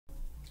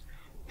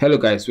Hello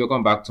guys,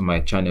 welcome back to my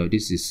channel.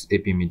 This is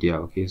AP Media.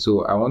 Okay,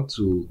 so I want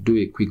to do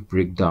a quick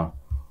breakdown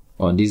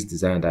on this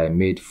design that I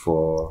made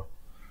for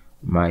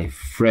my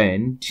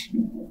friend.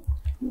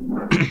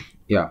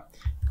 Yeah,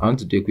 I want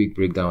to do a quick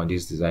breakdown on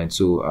this design.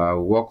 So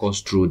I'll walk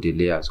us through the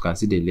layers. You can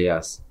see the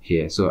layers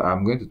here. So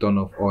I'm going to turn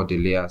off all the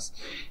layers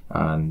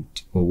and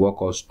we'll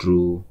walk us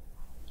through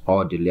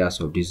all the layers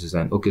of this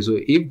design. Okay, so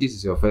if this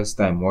is your first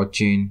time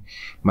watching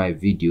my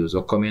videos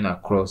or coming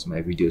across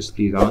my videos,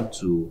 please, I want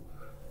to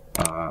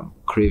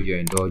crave your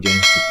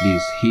indulgence to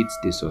please hit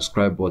the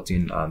subscribe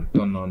button and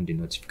turn on the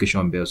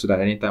notification bell so that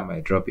anytime I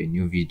drop a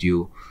new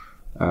video,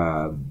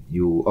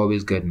 you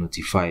always get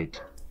notified.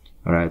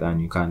 All right,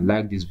 and you can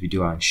like this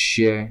video and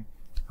share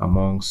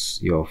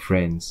amongst your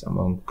friends,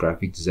 among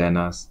graphic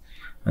designers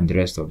and the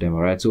rest of them.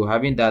 All right, so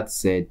having that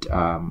said,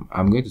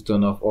 I'm going to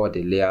turn off all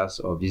the layers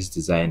of this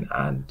design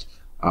and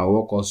I'll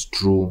walk us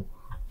through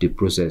the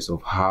process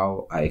of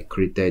how I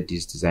created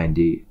this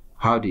design,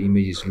 how the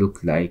images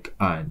look like,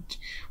 and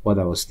what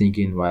I was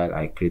thinking while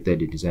I created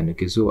the design.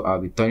 Okay, so I'll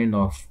be turning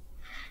off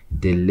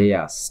the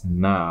layers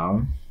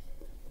now.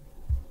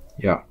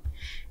 Yeah,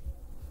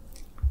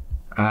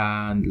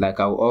 and like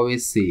I will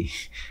always say,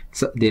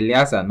 so the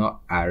layers are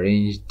not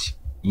arranged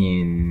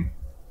in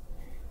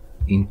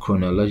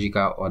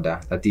chronological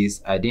order. That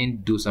is, I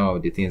didn't do some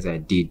of the things I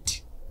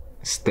did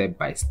step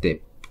by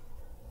step.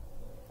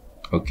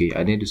 Okay,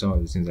 I didn't do some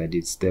of the things I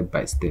did step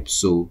by step,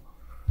 so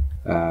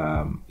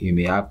you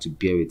may have to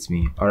bear with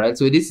me. All right,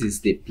 so this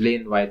is the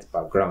plain white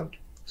background.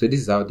 So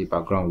this is how the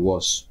background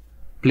was,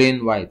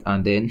 plain white.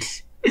 And then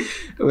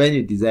when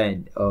you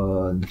design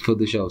on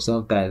Photoshop,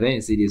 sometimes when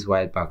you see this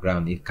white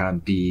background, it can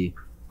be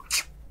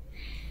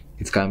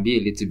a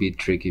little bit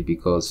tricky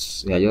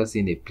because you are just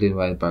seeing a plain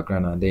white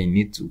background and then you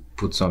need to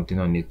put something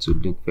on it to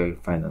look very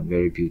fine and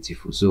very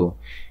beautiful. So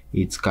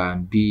it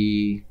can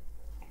be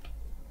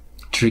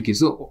tricky.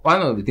 So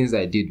one of the things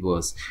I did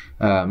was,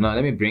 now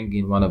let me bring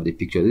in one of the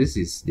pictures. This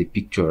is the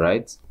picture,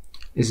 right?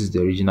 This is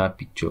the original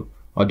picture,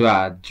 although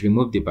I had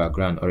removed the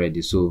background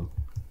already, so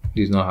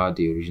this is not how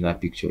the original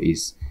picture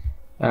is.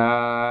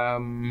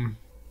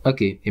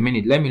 Okay, a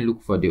minute, let me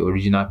look for the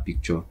original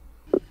picture.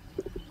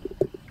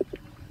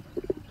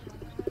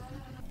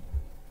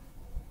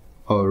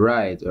 All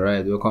right,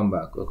 welcome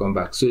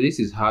back. So this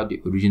is how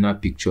the original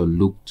picture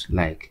looked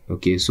like.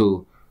 Okay,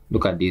 so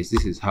look at this.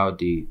 This is how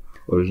the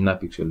original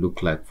picture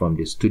looked like from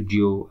the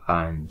studio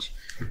and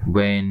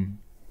when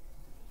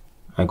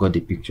I got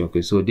the picture.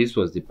 Okay, so this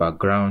was the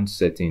background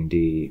setting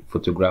the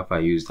photographer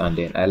used, and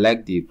then I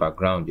liked the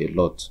background a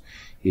lot.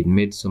 It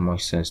made so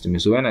much sense to me.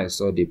 So when I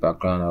saw the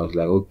background, I was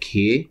like,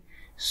 okay,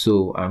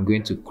 so I'm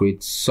going to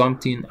create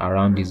something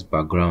around this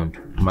background.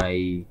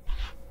 My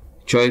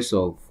choice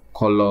of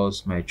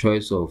colors, my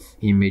choice of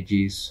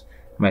images,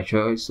 my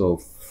choice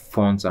of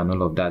fonts and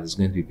all of that is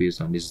going to be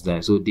based on this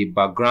design. So the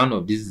background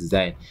of this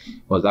design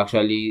was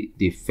actually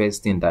the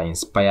first thing that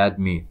inspired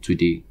me to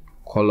the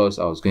colors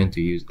I was going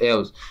to use.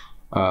 Else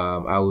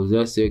I would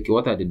just say, okay,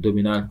 what are the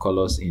dominant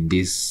colors in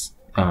this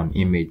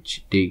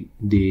image?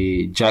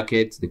 The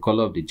jacket, the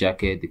color of the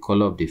jacket, the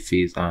color of the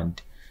face,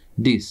 and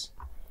this.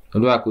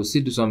 Although I could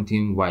still do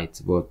something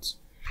white, but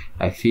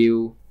I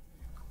feel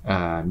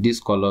these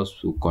colors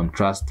will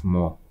contrast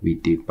more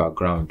with the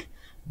background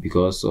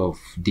because of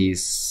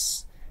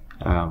this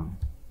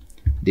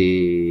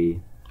the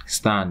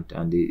stand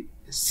and the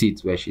seat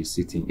where she's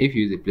sitting. If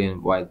you use a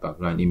plain white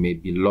background, it may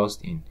be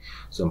lost in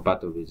some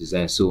part of the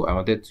design, so I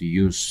wanted to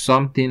use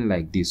something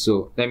like this.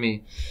 So let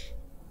me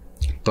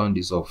turn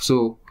this off.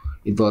 So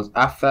it was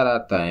after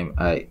that time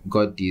I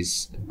got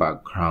this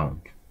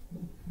background.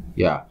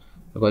 Yeah,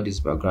 I got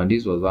this background.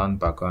 This was one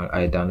background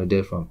I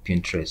downloaded from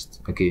Pinterest.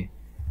 Okay,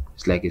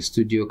 it's like a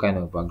studio kind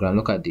of background.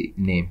 Look at the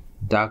name,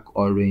 dark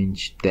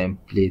orange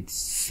template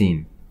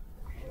scene.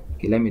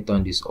 Okay, let me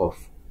turn this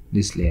off,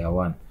 this layer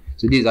one.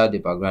 So this is how the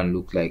background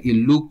looked like. It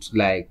looked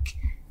like,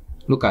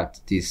 look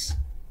at this,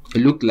 it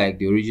looked like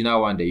the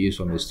original one they used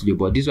from the studio,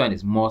 but this one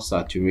is more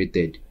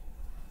saturated,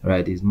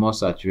 right? It's more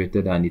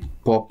saturated and it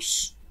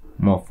pops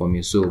more for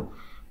me. So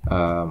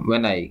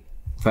when I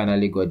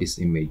finally got this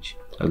image,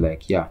 I was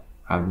like, yeah,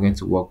 I'm going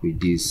to work with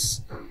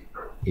this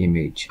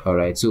image. All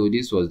right, so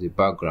this was the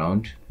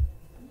background.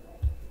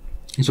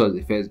 This was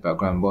the first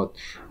background, but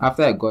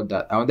after I got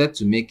that, I wanted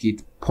to make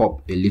it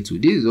pop a little.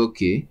 This is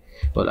okay,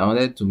 but I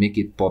wanted to make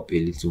it pop a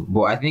little.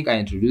 But I think I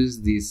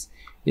introduced this.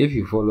 If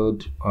you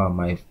followed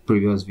my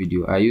previous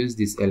video, I used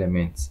this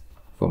element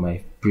for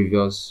my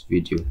previous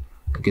video.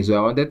 Okay, so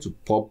I wanted to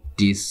pop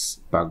this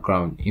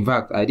background. In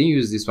fact, I didn't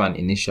use this one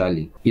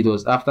initially. It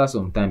was after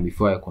some time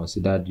before I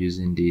considered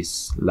using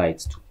this light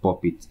to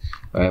pop it.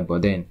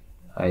 But then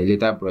I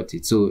later brought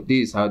it. So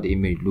this is how the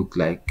image looked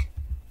like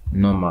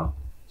normal.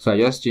 So I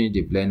just changed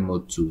the blend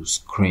mode to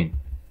screen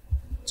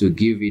to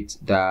give it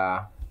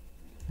that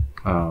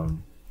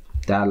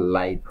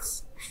light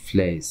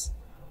flares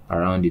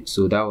around it.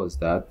 So that was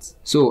that.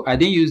 So I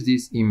didn't use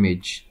this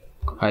image.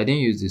 I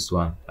didn't use this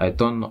one. I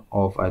turned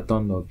off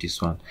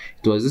this one.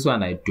 It was this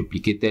one I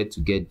duplicated to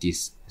get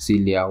this. See,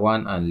 layer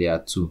 1 and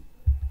layer 2.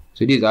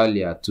 So this is how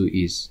layer 2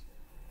 is.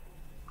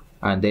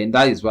 And then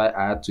that is why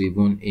I had to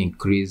even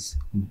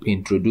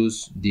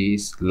introduce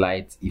this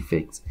light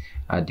effect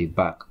at the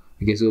back.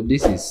 Okay, so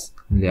this is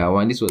layer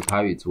 1. This was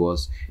how it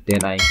was.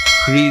 Then I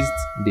increased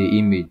the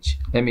image.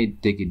 Let me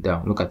take it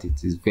down. Look at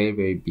it. It's very,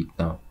 very big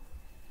now.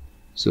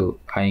 So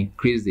I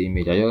increased the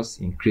image. I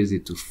just increased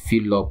it to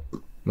fill up.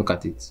 Look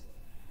at it.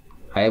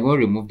 I even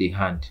removed the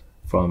hand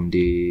from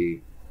the,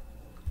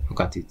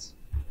 look at it.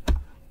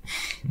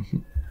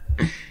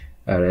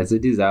 Alright, so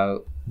this is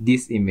how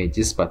this image,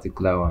 this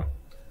particular one,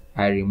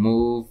 I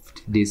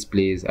removed this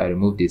place, I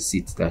removed the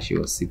seat that she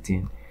was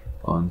sitting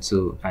on.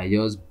 So I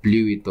just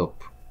blew it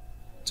up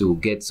to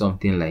get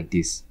something like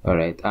this.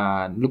 Alright,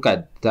 and look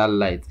at that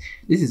light.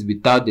 This is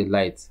without the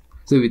light.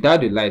 So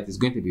without the light, it's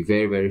going to be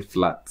very, very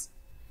flat.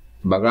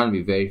 The background will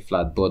be very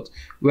flat. But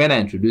when I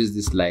introduced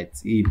this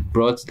light, it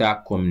brought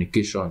that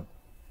communication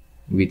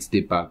with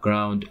the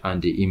background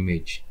and the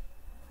image.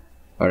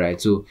 Alright,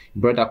 so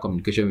it brought that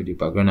communication with the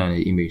background and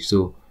the image.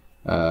 So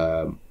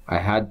I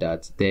had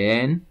that.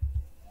 Then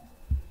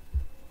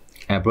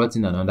I brought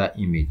in another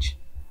image.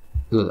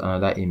 This was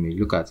another image.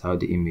 Look at how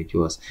the image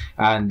was.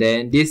 And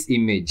then this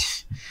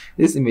image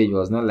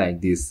was not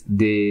like this.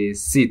 The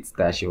seat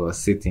that she was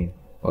sitting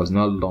was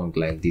not long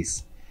like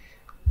this.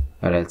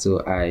 Alright,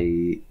 so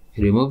I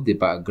removed the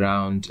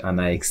background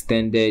and I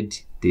extended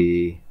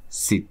the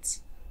seat,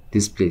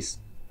 this place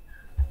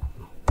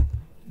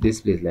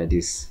like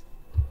this.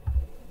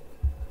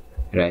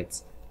 Right,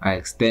 I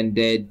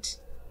extended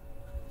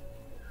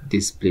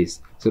this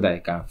place so that I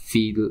can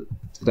feel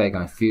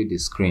the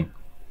screen.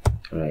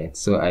 Right,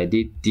 so I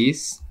did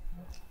this,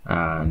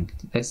 and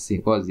let's see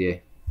what's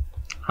here.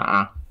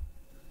 I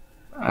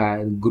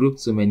grouped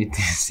so many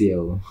things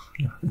here.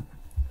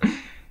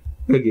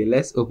 Okay,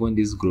 let's open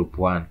this group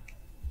 1.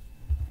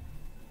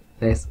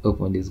 Let's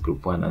open this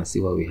group 1 and see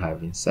what we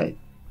have inside.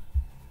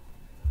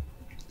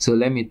 So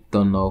let me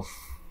turn off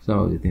some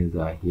of the things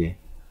that are here,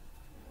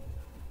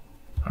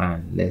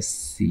 and let's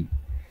see.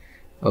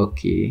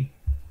 Okay,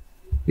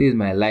 this is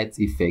my light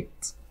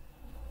effect.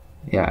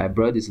 Yeah, I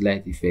brought this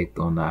light effect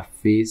on her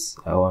face,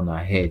 on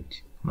her head,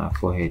 on her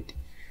forehead.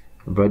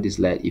 I brought this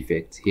light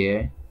effect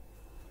here.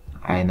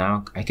 I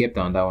kept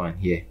another one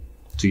here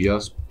to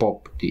just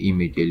pop the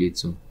image a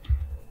little.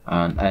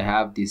 And I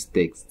have this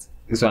text.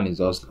 This one is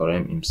just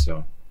Lorem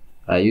himself.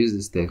 I use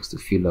this text to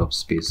fill up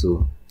space.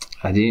 So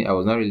I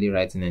was not really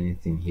writing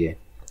anything here.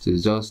 So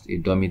it's just a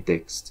dummy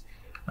text,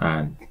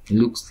 and it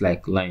looks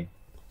like line.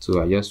 So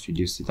I just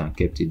reduced it and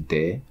kept it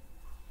there.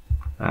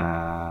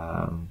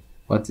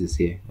 What is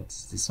here? What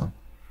is this one?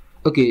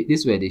 Okay,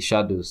 these were the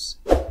shadows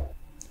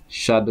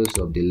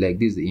of the leg.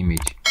 This is the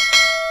image.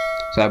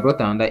 So I brought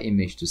another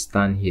image to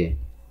stand here.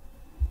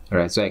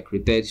 Alright, so I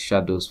created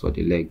shadows for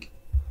the leg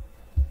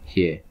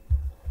here.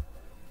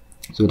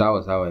 So that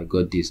was how I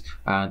got this,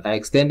 and I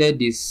extended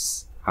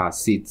this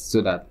seat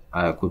so that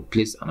I could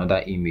place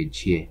another image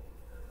here.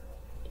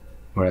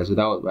 Alright, so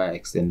that was why I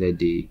extended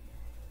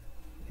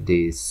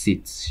the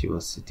seat she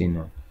was sitting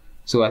on.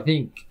 So I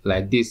think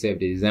like this, the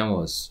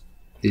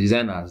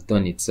design has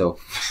done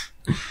itself.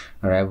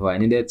 Alright, but I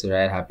needed to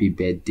write happy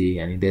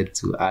birthday. I needed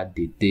to add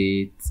the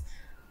date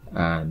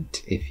and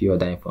a few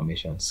other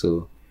information.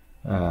 So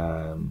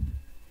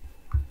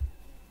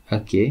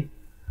okay,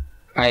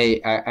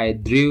 I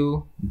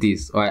drew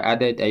this, or I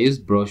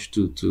used brush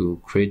tool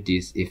to create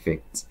this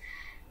effect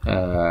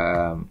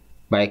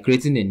by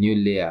creating a new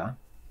layer.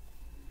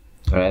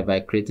 Alright, by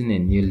creating a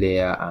new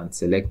layer and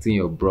selecting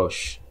your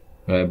brush,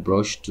 alright,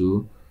 brush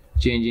tool,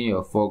 changing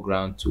your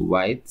foreground to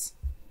white,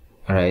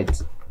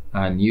 alright,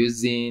 and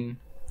using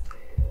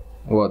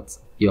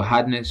your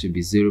hardness should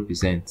be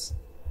 0%.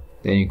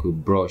 Then you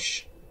could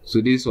brush.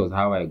 So this was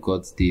how I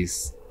got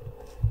this,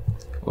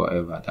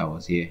 whatever that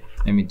was here.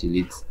 Let me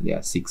delete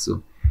layer 6.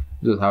 So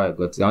this was how I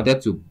got it. I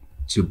wanted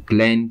to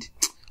blend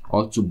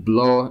or to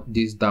blur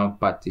this down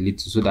part a little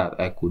so that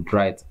I could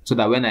write, so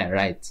that when I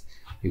write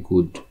you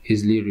could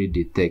easily read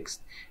the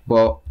text.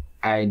 But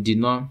I did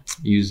not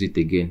use it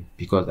again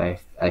because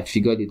I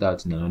figured it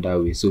out in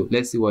another way. So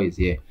let's see what is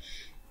here.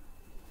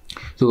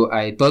 So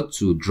I thought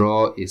to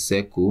draw a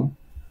circle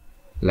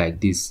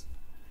like this.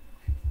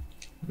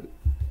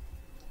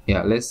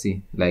 Yeah, let's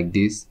see, like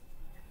this.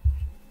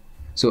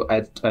 So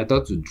I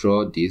thought to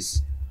draw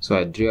this. So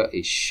I drew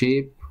a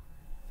shape.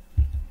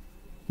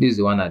 This is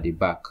the one at the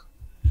back.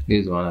 This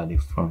is the one at the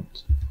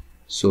front.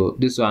 So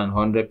this one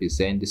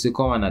 100%. The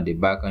second one at the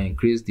back, I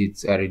increased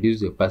it. I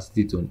reduced the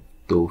opacity to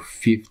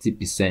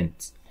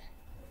 50%.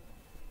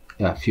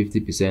 Yeah,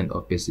 50%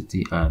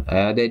 opacity, and I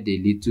added a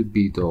little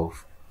bit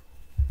of.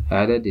 I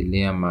added the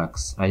layer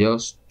marks. I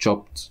just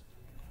chopped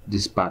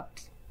this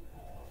part.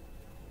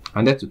 I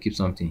wanted to keep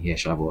something here,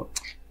 but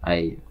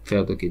I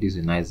felt okay, this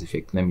is a nice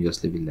effect. Let me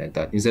just leave it like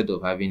that instead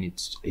of having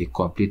it a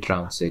complete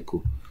round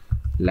circle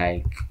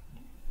like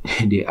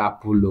the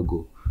Apple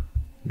logo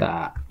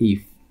that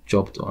if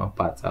chopped one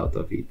part out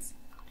of it.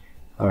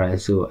 Alright,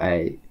 so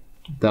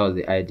that was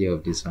the idea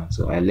of this one.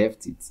 So I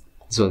left it.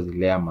 This was the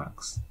layer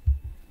marks.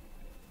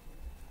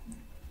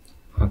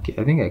 Okay,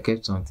 I think I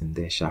kept something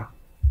there, Sha.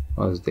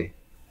 What was there?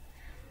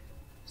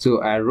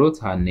 So I wrote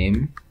her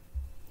name.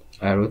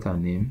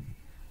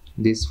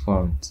 This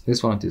font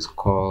is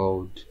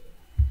called,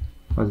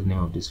 what's the name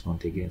of this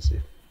font again,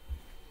 sir?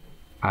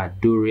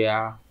 Adobe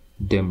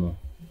Demo.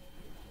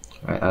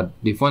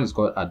 The font is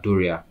called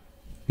Adobe.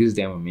 This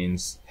demo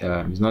means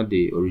it's not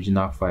the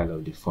original file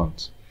of the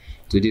font.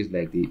 So this is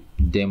like the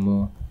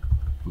demo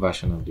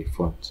version of the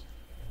font.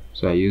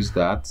 So I use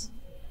that.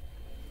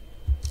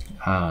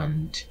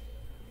 And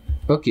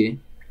okay,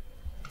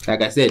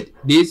 like I said,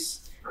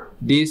 these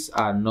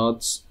are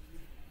not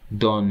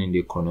done in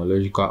the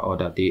chronological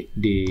order.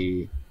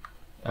 The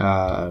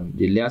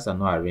layers are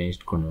not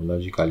arranged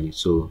chronologically.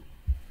 So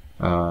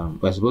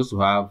we're supposed to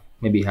have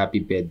maybe happy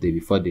birthday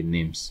before the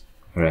names,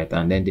 right?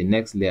 And then the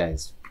next layer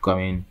is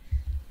becoming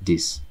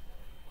this.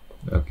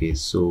 Okay,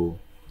 so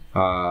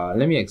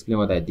let me explain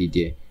what I did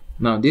here.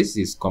 Now this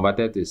is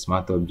converted to a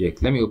smart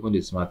object. Let me open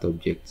the smart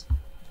object.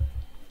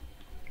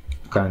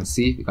 You can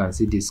see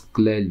this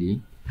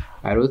clearly.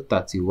 I wrote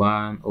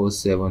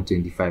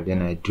 310725,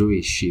 then I drew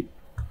a shape.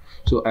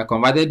 So I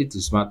converted it to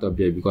smart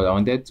object because I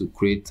wanted to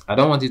create, I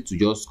don't want it to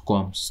just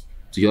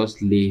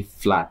lay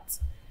flat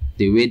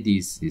the way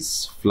this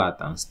is flat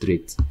and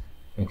straight.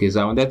 Okay,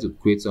 so I wanted to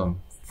create some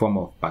form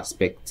of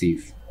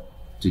perspective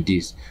to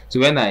this.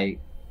 So when I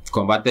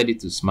converted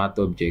it to smart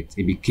object,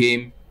 it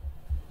became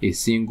a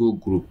single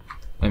group.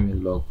 Let me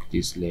lock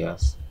these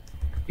layers.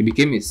 It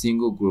became a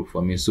single group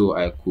for me, so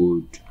I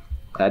could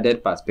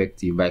add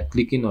perspective by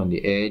clicking on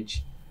the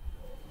edge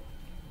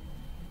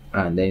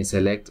and then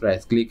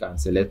right click and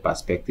select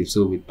perspective.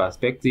 So with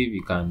perspective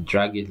you can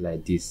drag it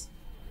like this,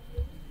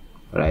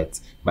 right?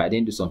 But I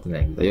didn't do something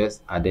like this. I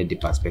just added the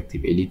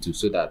perspective a little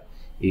so that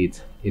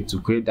it to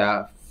create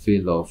that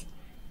feel of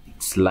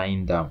it's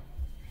lying down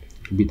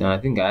a bit. And I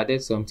think I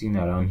added something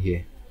around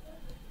here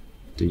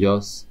to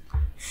just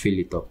fill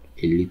it up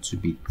a little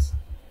bit.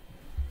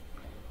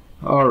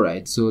 All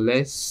right, so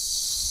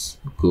let's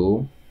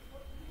go.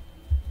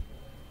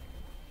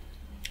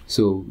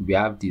 So we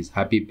have this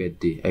happy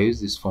birthday. I use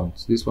this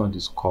font. This font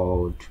is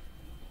called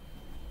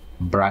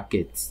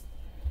Beckett.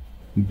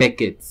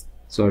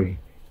 So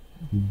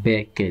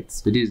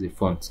this is the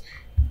font,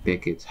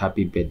 Beckett,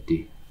 happy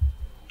birthday.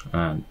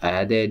 And I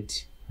added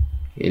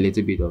a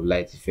little bit of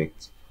light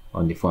effect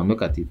on the font.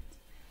 Look at it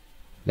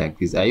like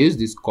this. I use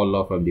this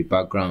color from the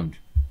background,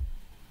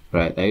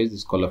 right? I use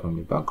this color from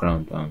the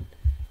background and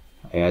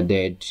I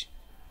added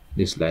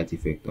this light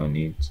effect on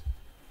it.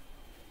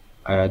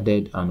 I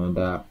added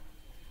another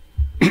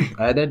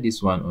I added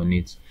this one on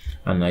it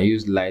and I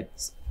use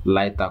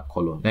lighter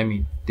color. Let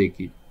me take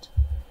it,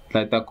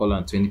 lighter color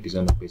and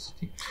 20%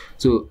 opacity.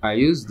 So I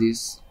use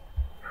this.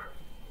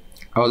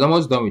 I was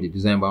almost done with the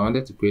design, but I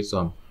wanted to create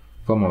some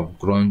form of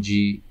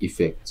grungy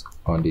effect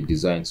on the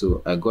design.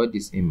 So I got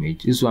this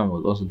image. This one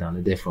was also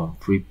downloaded from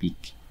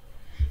FreePic.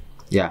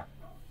 Yeah,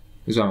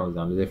 this one was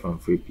downloaded from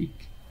FreePic.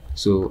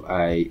 So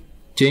I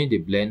changed the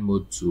blend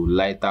mode to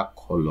lighter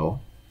color.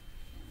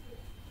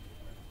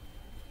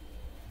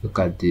 Look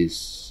at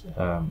this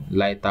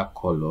lighter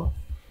color.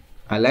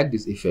 I like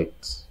this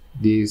effect.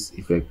 These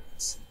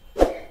effects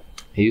I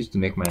used to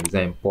make my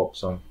design pop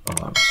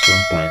sometimes,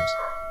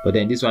 but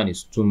then this one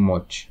is too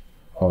much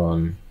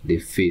on the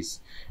face,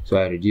 so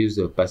I reduced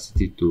the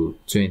opacity to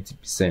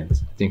 20%. I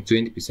think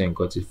 20%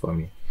 got it for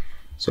me,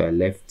 so I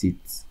left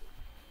it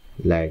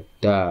like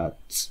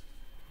that.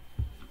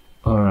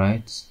 All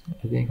right,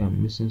 I think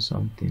I'm missing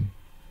something.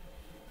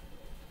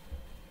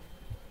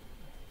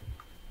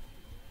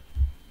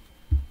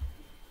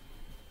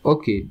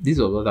 Okay, this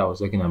was what I was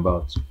talking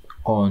about.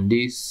 On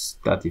this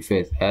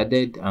 31st, I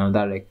added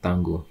another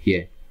rectangle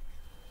here.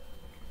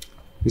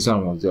 This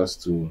one was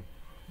just to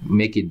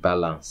make it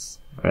balance,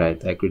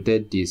 right? I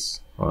created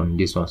this on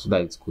this one so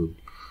that it could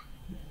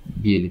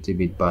be a little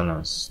bit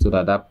balanced, so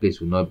that that place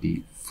will not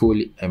be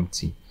fully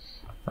empty,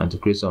 and to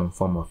create some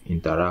form of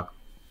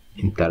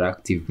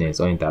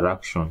interactiveness or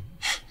interaction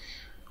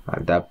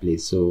at that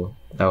place. So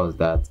that was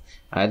that.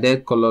 I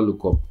added color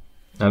lookup.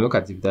 Now look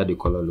at it without the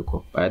color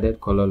lookup. I added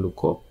color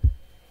lookup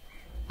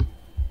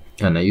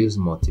and I used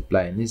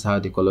multiply, and this is how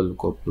the color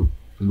lookup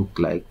look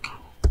like.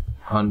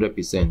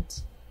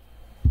 100%.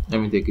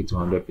 Let me take it to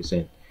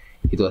 100%.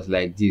 It was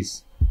like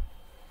this.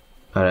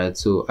 Alright,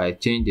 so I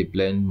changed the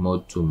blend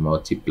mode to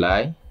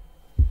multiply,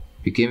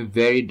 became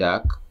very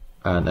dark,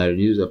 and I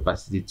reduced the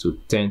opacity to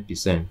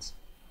 10%.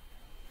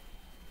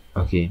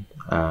 Okay,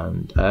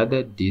 and I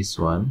added this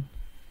one,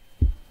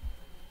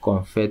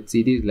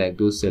 confetti. This is like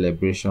those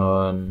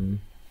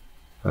celebration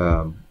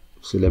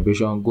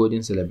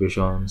golden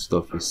celebration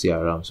stuff you see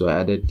around. So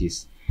I added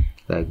this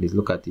like this.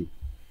 Look at it.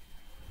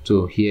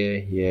 So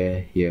here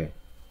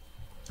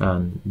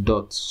and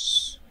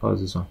dots.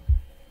 How's this one?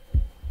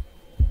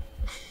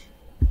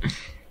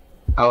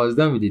 I was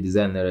done with the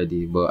design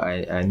already, but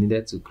I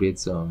needed to create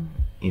some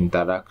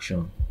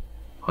interaction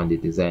on the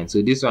design.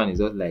 So this one is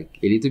just like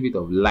a little bit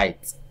of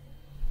light.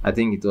 I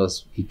think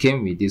it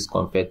came with this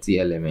confetti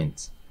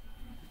element.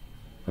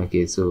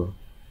 Okay, so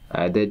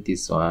I added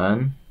this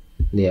one.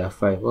 layer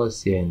 5.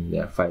 What's here in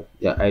layer 5?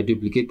 Yeah, I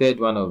duplicated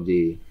one of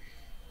the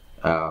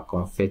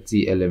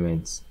confetti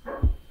elements,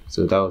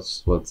 so that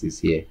was what is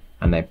here,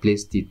 and I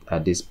placed it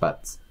at this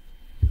part.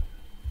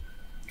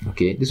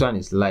 Okay, this one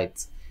is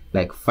light,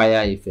 like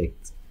fire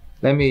effect.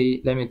 Let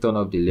me turn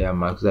off the layer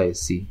mask so you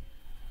see.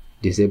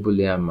 Disable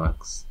layer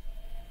mask.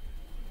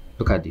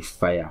 Look at the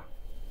fire.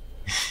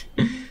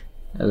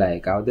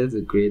 Like I wanted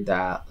to create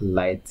that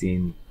light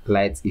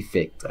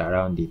effect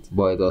around it,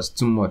 but it was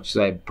too much,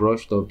 so I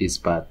brushed off this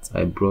part.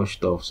 I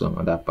brushed off some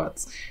other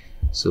parts.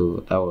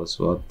 So that was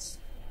what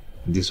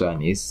this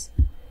one is.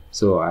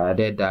 So I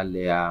added that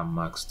layer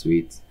mask to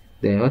it.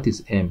 Then what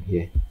is M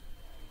here?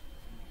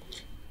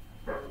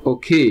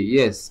 Okay,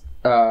 yes.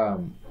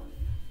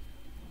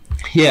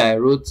 Here I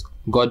wrote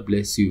God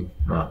bless you.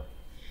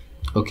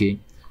 Okay.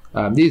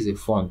 This is a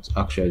font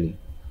actually.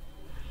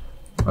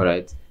 All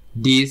right.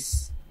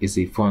 This is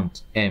a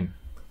font M.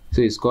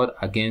 So it's called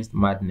Against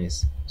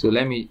Madness. So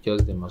let me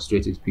just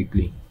demonstrate it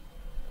quickly.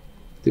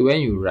 So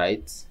when you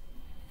write,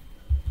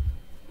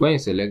 when you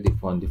select the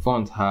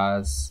font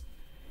has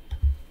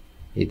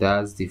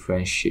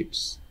different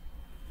shapes.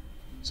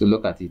 So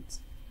look at it.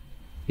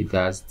 It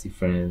has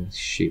different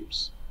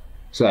shapes.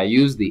 So I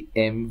used the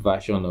M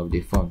version of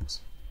the font,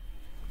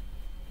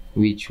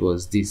 which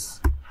was this.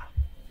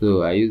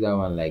 So I use that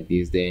one like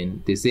this.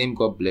 Then the same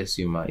God bless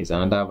you ma is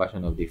another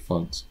version of the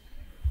font.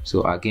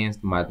 So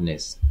Against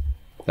Madness,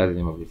 that's the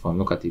name of the font.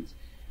 Look at it.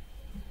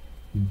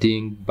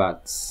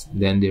 Dingbats.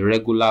 Then the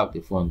regular of the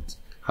font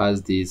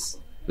has this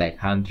like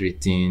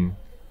handwritten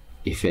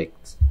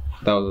effect.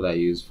 That was what I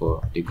used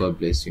for the God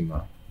bless you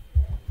ma.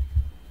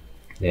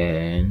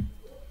 Then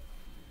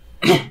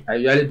I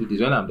usually do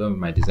this when I'm done with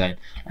my design.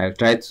 I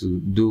try to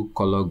do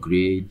color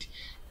grade,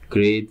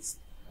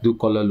 do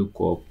color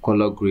lookup,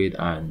 color grade,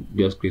 and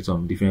just create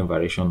some different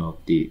variation of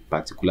the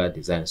particular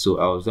design. So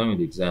I was done with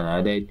the design. I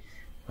added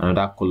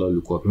another color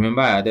lookup.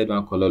 Remember, I added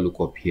one color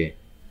lookup here,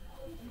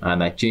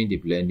 and I changed the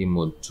blending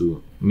mode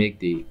to make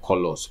the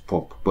colors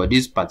pop. But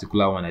this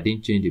particular one, I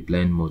didn't change the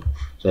blend mode,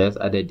 so I just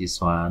added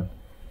this one,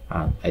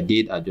 and I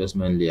did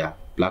adjustment layer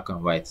black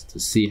and white to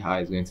see how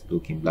it's going to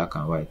look in black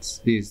and white.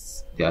 This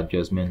is the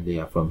adjustment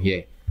layer. From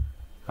here,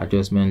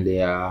 adjustment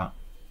layer,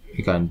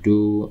 you can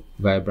do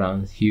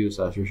vibrance, hue,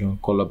 saturation,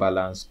 color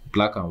balance,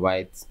 black and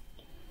white,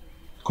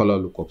 color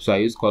lookup. So I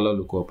use color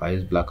lookup, I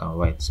use black and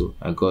white, so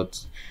I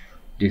got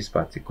this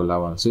particular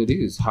one. So this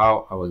is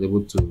how I was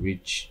able to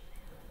reach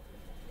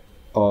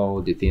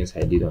all the things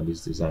I did on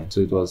this design. So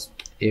it was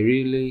a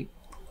really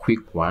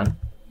quick one.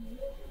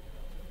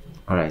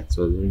 All right,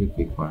 so a really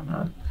quick one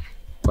and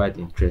quite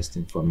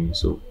interesting for me.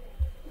 So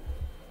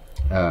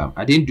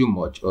I didn't do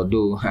much,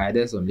 although I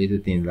added some little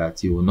things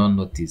that you will not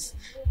notice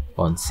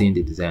on seeing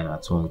the design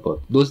at once. But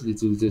those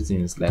little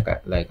things, like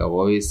I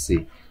always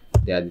say,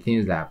 they are the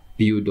things that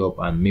build up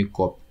and make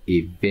up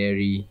a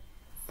very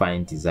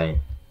fine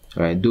design.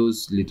 All right,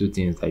 those little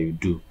things that you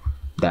do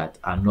that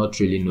are not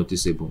really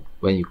noticeable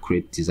when you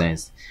create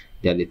designs,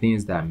 they are the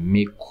things that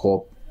make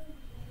up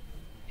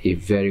a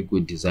very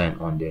good design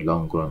on the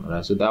long run. All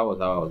right, so that was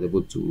how I was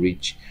able to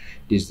reach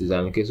this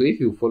design. Okay, so if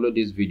you follow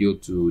this video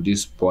to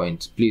this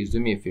point, please do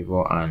me a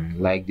favor and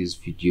like this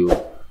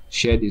video,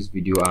 share this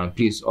video, and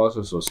please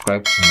also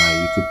subscribe to my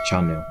YouTube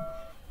channel,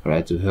 all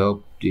right, to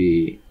help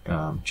the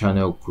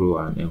channel grow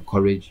and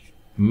encourage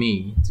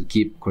me to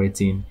keep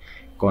creating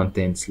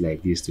content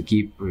like this, to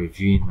keep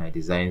reviewing my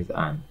designs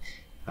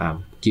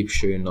and keep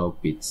showing up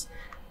with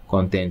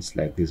contents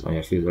like this on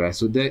your face. Right,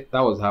 so that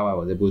was how I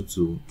was able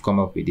to come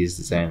up with this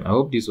design. I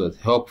hope this was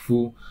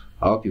helpful.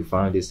 I hope you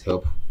found this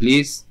helpful.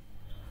 Please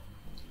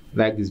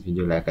like this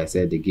video, like I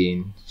said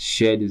again,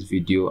 share this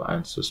video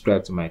and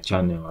subscribe to my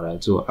channel. All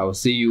right, so I will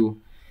see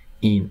you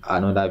in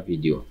another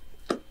video.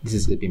 This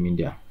is Sleepy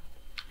Media.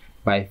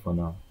 Bye for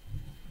now.